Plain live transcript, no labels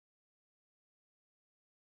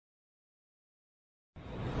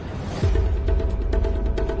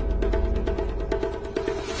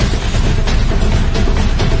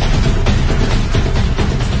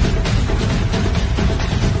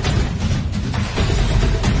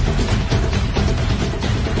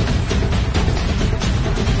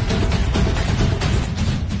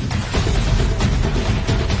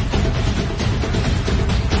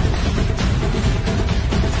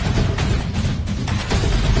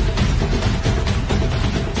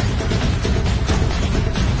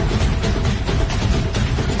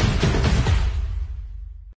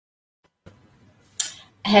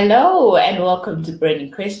Hello and welcome to Burning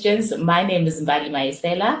Questions. My name is Mbali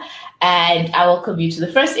Maisela and I welcome you to the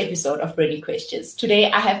first episode of Burning Questions. Today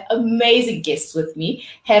I have amazing guests with me,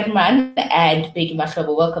 Herman and Becky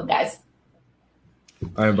Mashaba. Welcome, guys.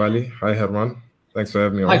 Hi, Mbali. Hi, Herman. Thanks for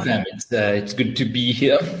having me on. Hi, fam. It's good to be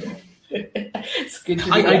here. It's good to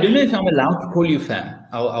be I here. don't know if I'm allowed to call you fam.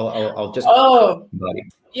 I'll just. Oh, Mbali.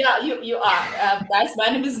 yeah, you are. Guys, my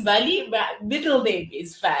name is Mbali. My middle name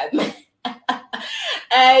is Fan.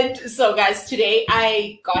 And so, guys, today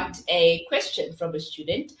I got a question from a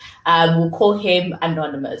student. We'll call him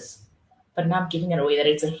Anonymous. But now I'm giving it away that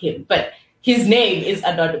it's a him. But his name is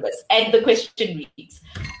Anonymous. And the question reads,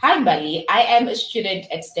 Hi, Mbali. I am a student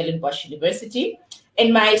at Stellenbosch University.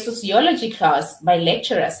 In my sociology class, my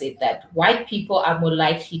lecturer said that white people are more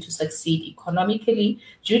likely to succeed economically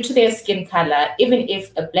due to their skin color, even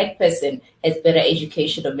if a black person has better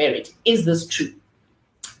education or merit. Is this true?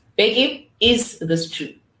 Becky, is this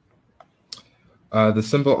true? The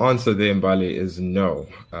simple answer there, Mbali, is no.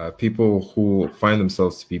 People who find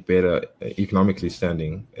themselves to be better economically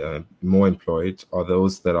standing, more employed, are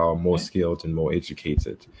those that are more skilled and more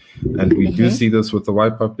educated. And we do see this with the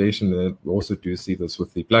white population, and we also do see this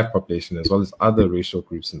with the black population, as well as other racial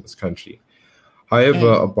groups in this country.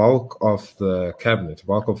 However, a bulk of the cabinet, a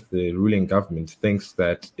bulk of the ruling government thinks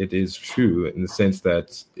that it is true in the sense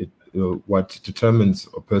that what determines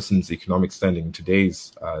a person's economic standing in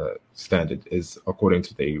today's standard is according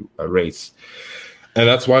to their race. And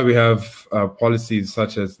that's why we have policies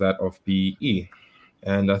such as that of BEE.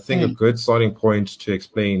 And I think a good starting point to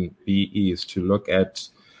explain BEE is to look at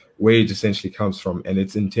where it essentially comes from and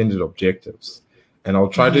its intended objectives. And I'll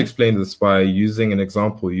try to explain this by using an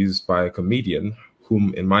example used by a comedian,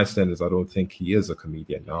 whom in my standards, I don't think he is a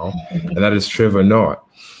comedian now, and that is Trevor Noah.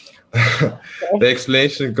 The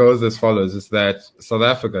explanation goes as follows, is that South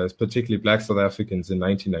Africa, particularly black South Africans in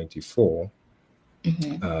 1994,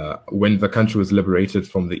 when the country was liberated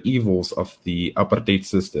from the evils of the apartheid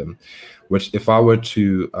system, which if I were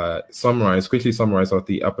to quickly summarize what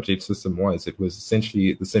the apartheid system was, it was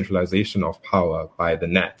essentially the centralization of power by the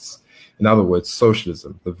Nats. In other words,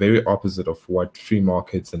 socialism, the very opposite of what free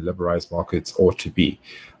markets and liberalized markets ought to be.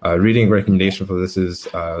 Reading recommendation for this is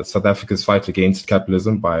South Africa's Fight Against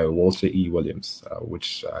Capitalism by Walter E. Williams,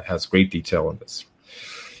 which has great detail on this.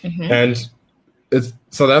 And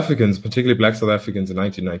South Africans, particularly black South Africans in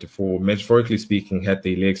 1994, metaphorically speaking, had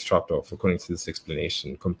their legs chopped off, according to this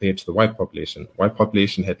explanation, compared to the white population. White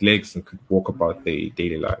population had legs and could walk about their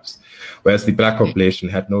daily lives, whereas the black population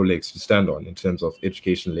had no legs to stand on in terms of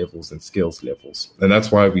education levels and skills levels. And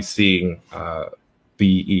that's why we're seeing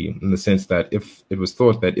BEE, in the sense that if it was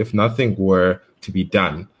thought that if nothing were to be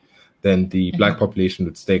done, then the black population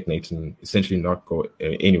would stagnate and essentially not go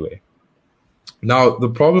anywhere. Now, the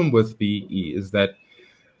problem with BEE is that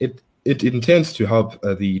it intends to help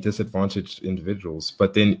the disadvantaged individuals,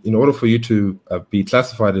 but then in order for you to be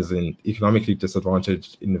classified as an economically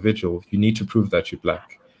disadvantaged individual, you need to prove that you're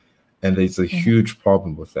black. And there's a huge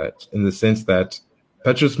problem with that, in the sense that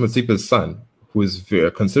Patrice Motsepe's son, who is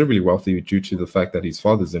considerably wealthy due to the fact that his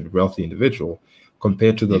father is a wealthy individual,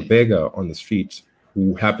 compared to the beggar on the street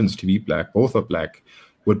who happens to be black, both are black,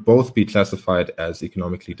 would both be classified as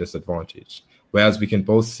economically disadvantaged. Whereas we can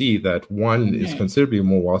both see that one is considerably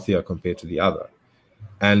more wealthier compared to the other.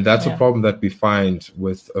 And that's a problem that we find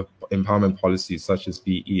with empowerment policies such as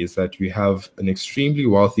BEE, is that you have an extremely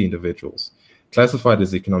wealthy individuals classified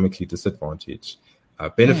as economically disadvantaged,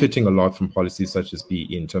 benefiting a lot from policies such as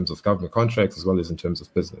BEE in terms of government contracts as well as in terms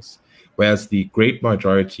of business. Whereas the great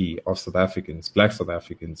majority of South Africans, black South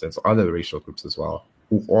Africans, and other racial groups as well,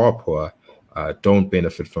 who are poor, don't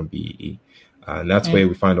benefit from BEE. And that's where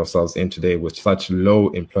we find ourselves in today, with such low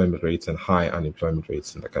employment rates and high unemployment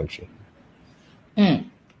rates in the country.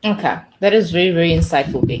 Okay, that is very, very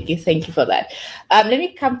insightful, Becky. Thank you for that. Let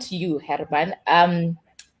me come to you, Herman.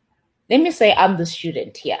 Let me say I'm the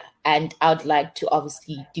student here, and I'd like to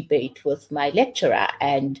obviously debate with my lecturer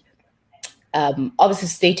and obviously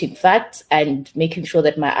stating facts and making sure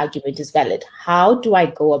that my argument is valid. How do I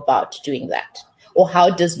go about doing that? Or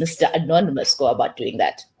how does Mr. Anonymous go about doing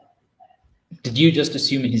that? Did you just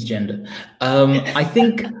assume his gender? I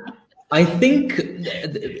think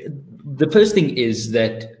the first thing is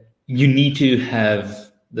that you need to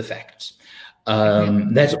have the facts.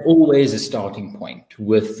 That's always a starting point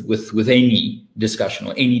with any discussion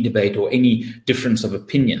or any debate or any difference of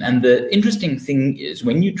opinion. And the interesting thing is,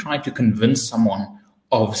 when you try to convince someone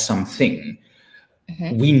of something,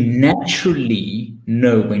 we naturally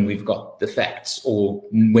know when we've got the facts or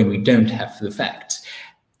when we don't have the facts.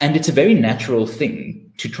 And it's a very natural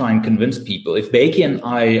thing to try and convince people. If Becky and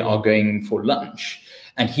I are going for lunch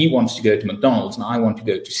and he wants to go to McDonald's and I want to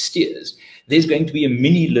go to Steers, there's going to be a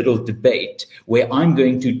mini little debate where I'm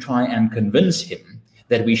going to try and convince him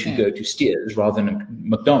that we should go to Steers rather than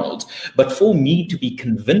McDonald's. But for me to be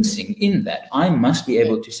convincing in that, I must be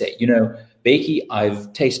able to say, Becky,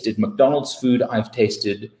 I've tasted McDonald's food, I've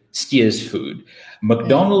tasted Steers food.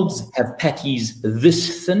 McDonald's have patties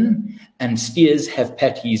this thin and Steers have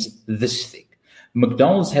patties this thick.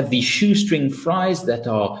 McDonald's have these shoestring fries that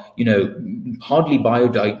are, hardly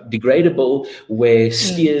biodegradable, where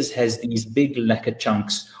Steers has these big lacquer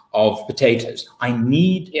chunks of potatoes. I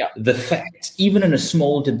need the facts, even in a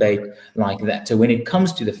small debate like that. So when it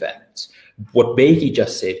comes to the facts, what Becky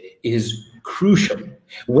just said is crucial.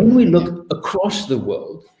 When we look across the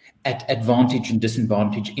world at advantage and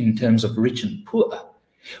disadvantage in terms of rich and poor,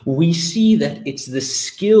 we see that it's the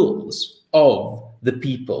skills of the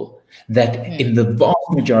people that in the vast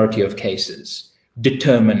majority of cases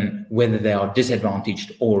determine whether they are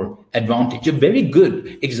disadvantaged or advantaged. A very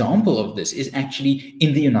good example of this is actually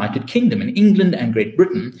in the United Kingdom, in England and Great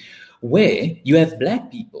Britain, where you have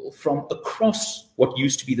Black people from across what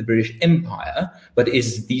used to be the British Empire, but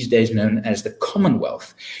is these days known as the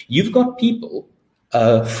Commonwealth. You've got people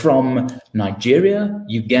from Nigeria,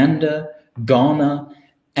 Uganda, Ghana,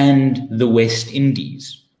 and the West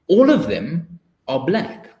Indies. All of them are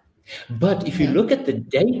Black. But if you look at the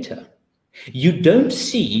data, you don't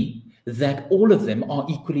see that all of them are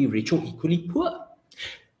equally rich or equally poor.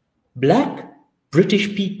 Black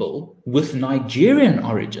British people with Nigerian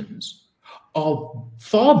origins are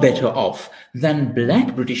far better off than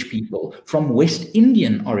Black British people from West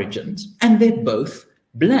Indian origins, and they're both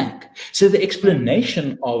Black. So the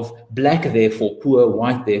explanation of Black therefore poor,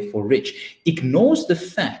 white therefore rich, ignores the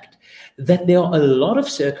fact that there are a lot of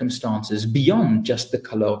circumstances beyond just the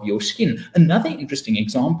color of your skin. Another interesting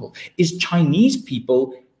example is Chinese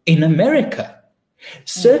people in America.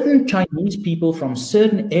 Certain Chinese people from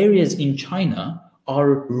certain areas in China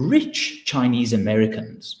are rich Chinese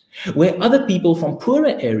Americans, where other people from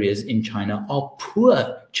poorer areas in China are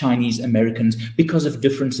poor Chinese Americans because of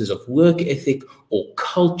differences of work ethic or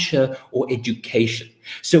culture or education.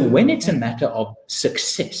 So when it's a matter of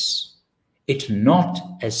success, it's not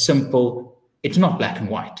as simple, it's not black and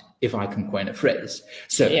white, if I can coin a phrase.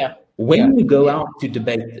 So when you go out to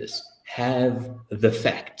debate this, have the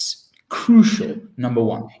facts. Crucial, number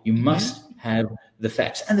one, you must have the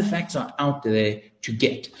facts, and the facts are out there to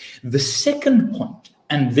get. The second point,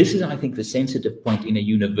 and this is, I think, the sensitive point in a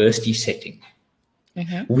university setting,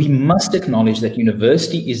 we must acknowledge that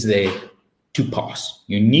university is there to pass.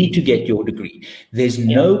 You need to get your degree. There's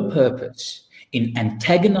no purpose in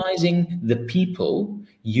antagonizing the people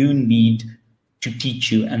you need to teach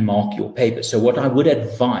you and mark your paper. So what I would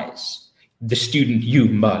advise the student, you,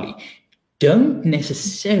 Mbali, don't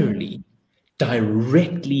necessarily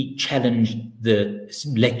directly challenge the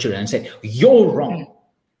lecturer and say, you're wrong.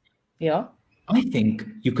 Yeah. I think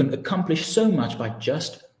you can accomplish so much by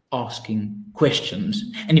just asking questions.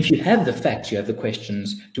 And if you have the facts, you have the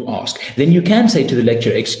questions to ask. Then you can say to the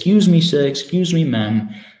lecturer, excuse me, sir, excuse me, ma'am,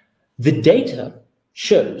 the data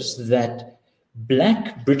shows that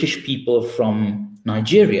Black British people from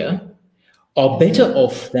Nigeria are better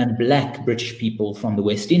off than Black British people from the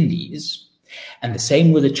West Indies. And the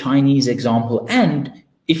same with the Chinese example. And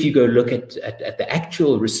if you go look at the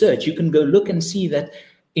actual research, you can go look and see that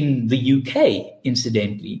in the UK,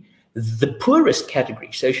 incidentally, the poorest category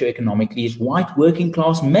socioeconomically is white working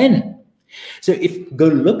class men. So go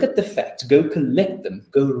look at the facts, go collect them,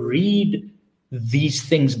 go read these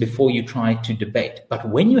things before you try to debate. But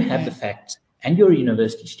when you have the facts and you're a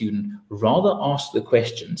university student, rather ask the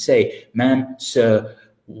question, say, ma'am, sir,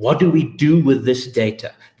 what do we do with this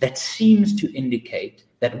data? That seems to indicate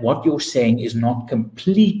that what you're saying is not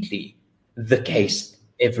completely the case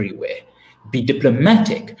everywhere. Be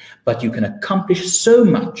diplomatic, but you can accomplish so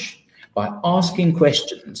much by asking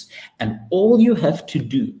questions. And all you have to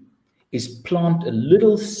do is plant a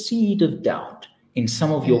little seed of doubt in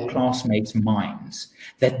some of your classmates' minds,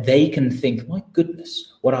 that they can think, my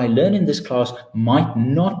goodness, what I learn in this class might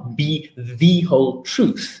not be the whole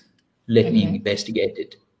truth. Let me investigate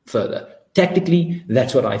it further. Tactically,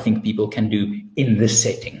 that's what I think people can do in this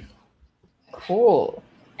setting. Cool.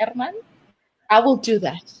 Herman, I will do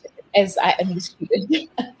that as I am the student.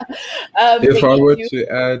 If I were to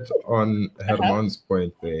add on Herman's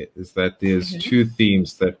point there, is that there's two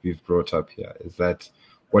themes that we've brought up here, is that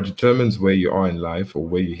what determines where you are in life or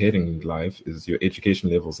where you're heading in life is your education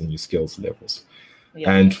levels and your skills levels.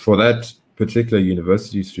 And for that particular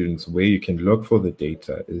university students, where you can look for the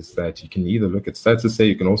data is that you can either look at Statsa,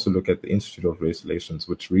 you can also look at the Institute of Race Relations,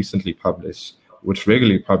 which recently published which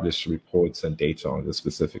regularly publish reports and data on this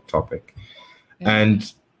specific topic.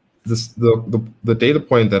 And the data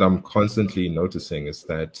point that I'm constantly noticing is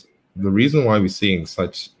that the reason why we're seeing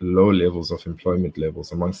such low levels of employment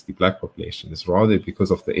levels amongst the Black population is rather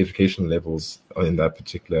because of the education levels in that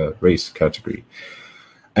particular race category.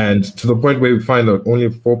 And to the point where we find that only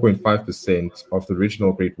 4.5% of the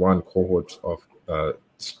original grade 1 cohort of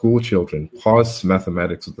school children pass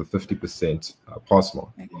mathematics with a 50% pass mark.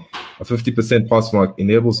 A 50% pass mark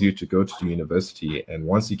enables you to go to the university, and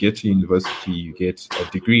once you get to university, you get a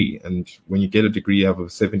degree. And when you get a degree, you have a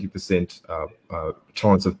 70%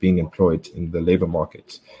 chance of being employed in the labor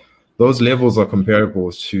market. Those levels are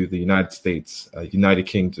comparable to the United States, United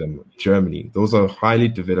Kingdom, Germany. Those are highly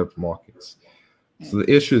developed markets. So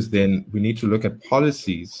the issue is then we need to look at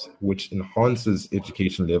policies which enhances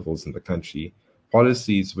education levels in the country,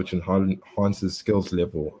 policies which enhances skills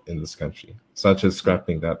level in this country, such as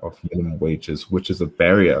scrapping that of minimum wages, which is a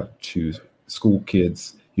barrier to school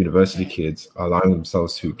kids, university kids, allowing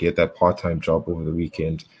themselves to get that part-time job over the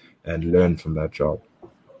weekend and learn from that job.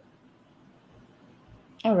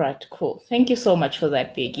 All right, cool. Thank you so much for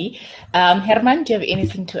that, Bheki. Herman, do you have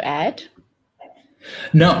anything to add?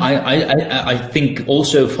 No, I think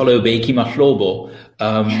also follow Bheki Mahlobo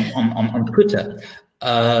on Twitter.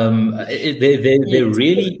 There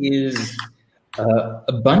really is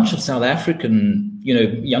a bunch of South African,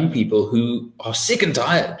 young people who are sick and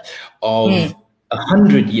tired of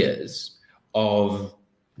 100 years of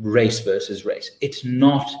race versus race. It's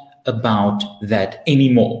not about that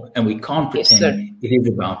anymore, and we can't pretend it is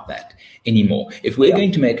about that anymore. If we're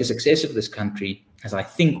going to make a success of this country, as I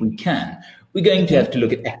think we can, we're going to have to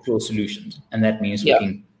look at actual solutions, and that means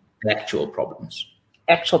looking at actual problems.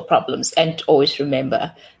 Actual problems, and always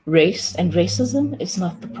remember, race and racism is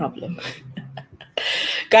not the problem.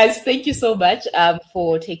 Guys, thank you so much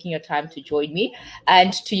for taking your time to join me.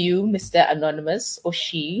 And to you, Mr. Anonymous, or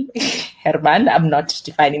she, Herman, I'm not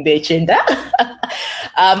defining the agenda.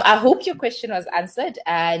 I hope your question was answered.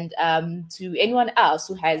 And to anyone else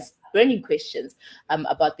who has burning questions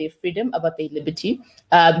about their freedom, about their liberty,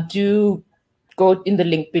 do go in the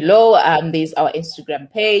link below. There's our Instagram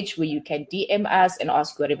page where you can DM us and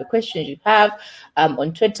ask whatever questions you have.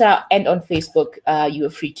 On Twitter and on Facebook, you are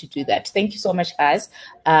free to do that. Thank you so much, guys.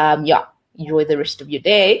 Enjoy the rest of your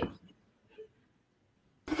day.